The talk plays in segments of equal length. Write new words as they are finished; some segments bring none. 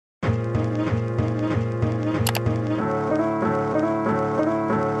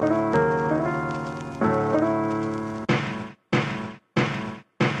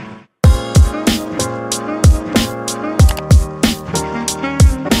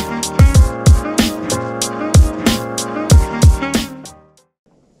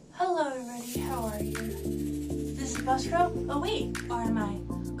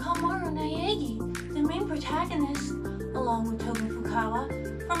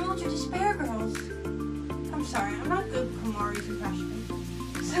sorry, I'm not good with Komaru's impression.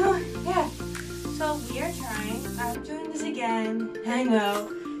 So, yeah. So, we are trying. I'm doing this again. I know.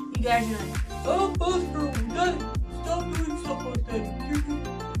 You guys are like, oh, Buster, stop doing stuff like that. You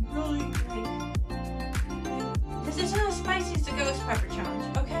really, like, this isn't as spicy as the Ghost Pepper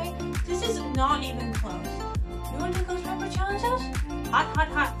Challenge, okay? This is not even close. You want to do Ghost Pepper Challenges? Hot, hot,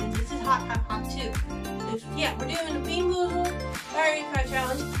 hot. And this is hot, hot, hot, too. So, yeah, we're doing the Bean Boozled Fiery Five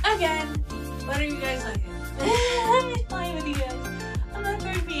challenge again. What are you guys like? I'm just playing with you guys. I'm not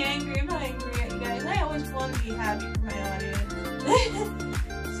trying to be angry. I'm not angry at you guys. I always want to be happy for my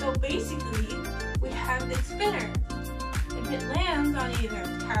audience. So basically, we have the spinner. If it lands on either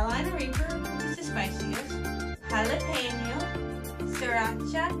Carolina Reaper, which is the spiciest, jalapeno,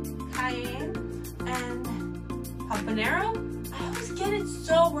 sriracha, cayenne, and habanero. I always get it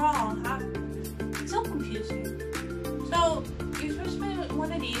so wrong. It's so confusing. So you're supposed to spin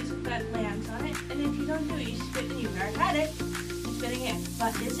one of these that lands on it, and if you don't do it, you spit and you've never had it. You're spinning it.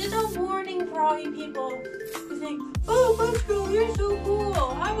 But this is a warning for all you people who think, oh, Buster, you're so cool.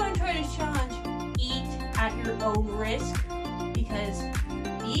 I want to try this challenge. Eat at your own risk, because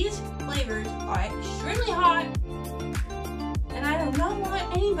these flavors are extremely hot, and I do not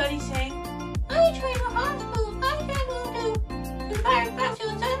want anybody saying, I tried the hot food. I tried to do the fire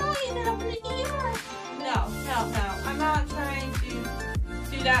fashions, and I ended up in the ER. No. I'm not trying to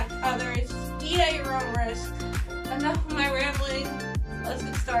do that to others. Eat at your own risk. Enough of my rambling. Let's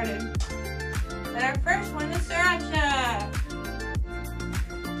get started. And our first one is sriracha.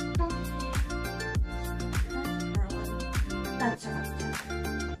 That's sriracha.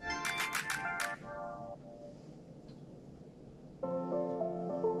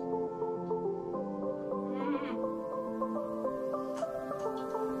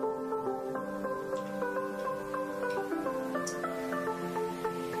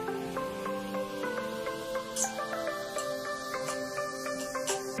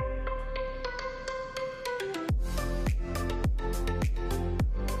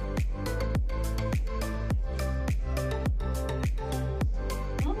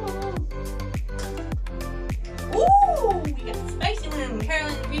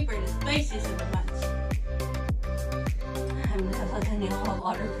 Carolina Reaper is the spiciest of the bunch. I'm never gonna need a whole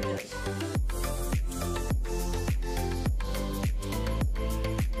water for this.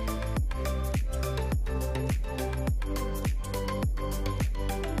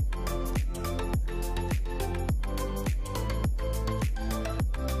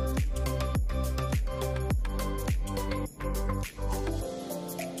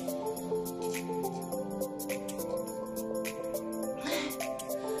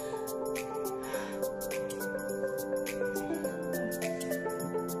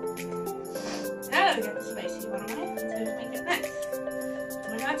 Now we got the spicy one away. Let's go make it next.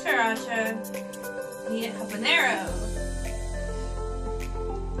 We got sriracha. We get habanero.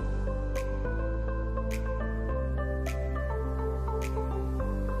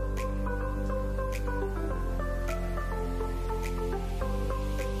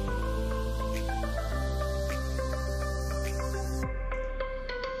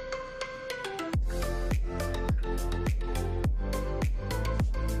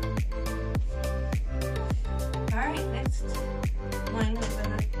 Next one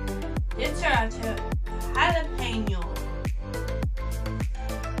is sriracha jalapeno.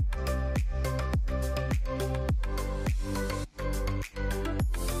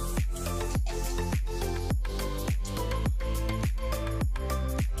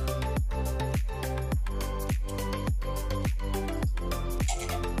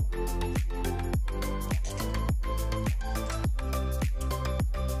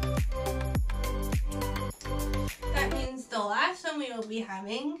 The last one we will be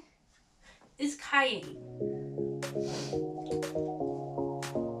having is cayenne.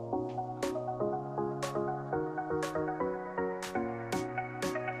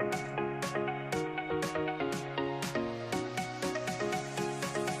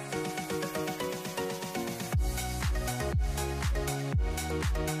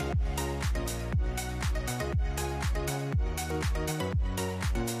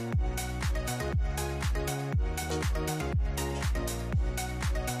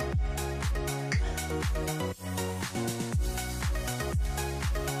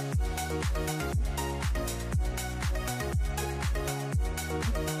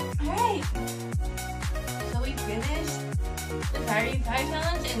 Alright, so we finished the Fiery Five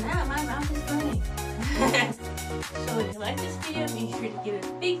challenge, and now my mouth is burning. So if you like this video, make sure to give it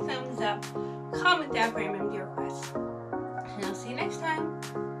a big thumbs up, comment down for your requests, and I'll see you next time.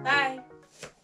 Bye!